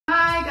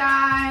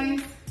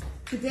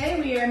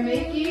Today we are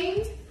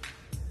making,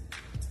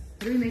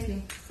 what are we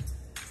making?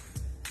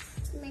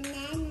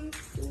 Banana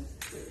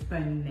sushi.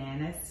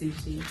 Banana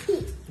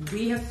sushi.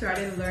 We have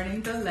started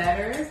learning the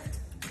letter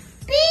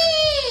B.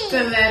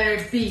 The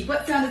letter B.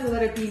 What sound does the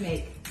letter B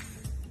make?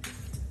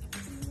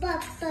 B.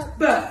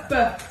 B, b,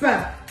 b.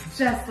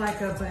 Just like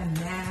a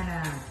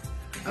banana.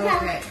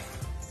 Okay,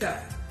 so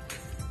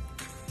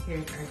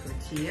here's our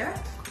tortilla.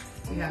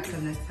 We have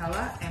some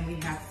Nutella and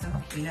we have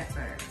some peanut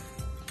butter.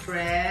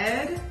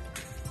 Spread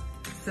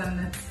some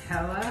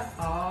Nutella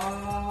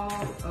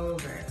all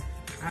over.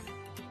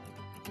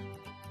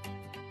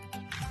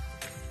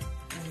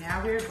 And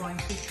now we're going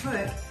to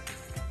put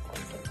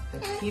the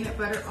peanut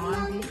butter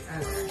on the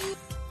other.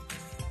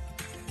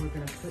 We're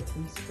going to put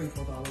some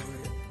sprinkled all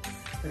over it.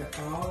 Put it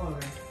all over.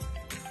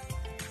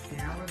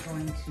 Now we're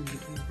going to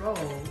roll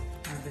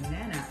our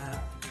banana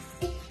up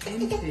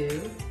into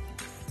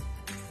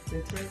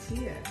the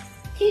tortilla.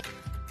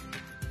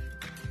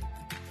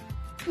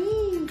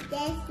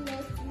 That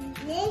looks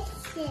delicious.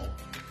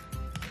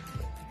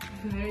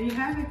 And there you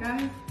have it,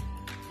 guys.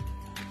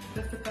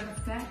 Just a fun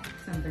snack.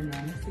 Some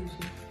banana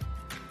sushi.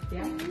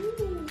 Yeah?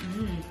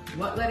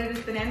 What letter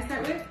does banana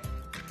start with?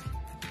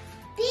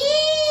 B.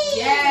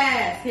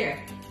 Yes!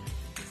 Here.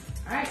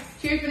 All right.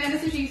 Cheers, banana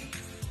sushis.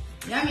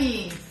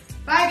 Yummy.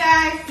 Bye,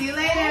 guys. See you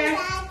later.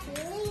 Bye.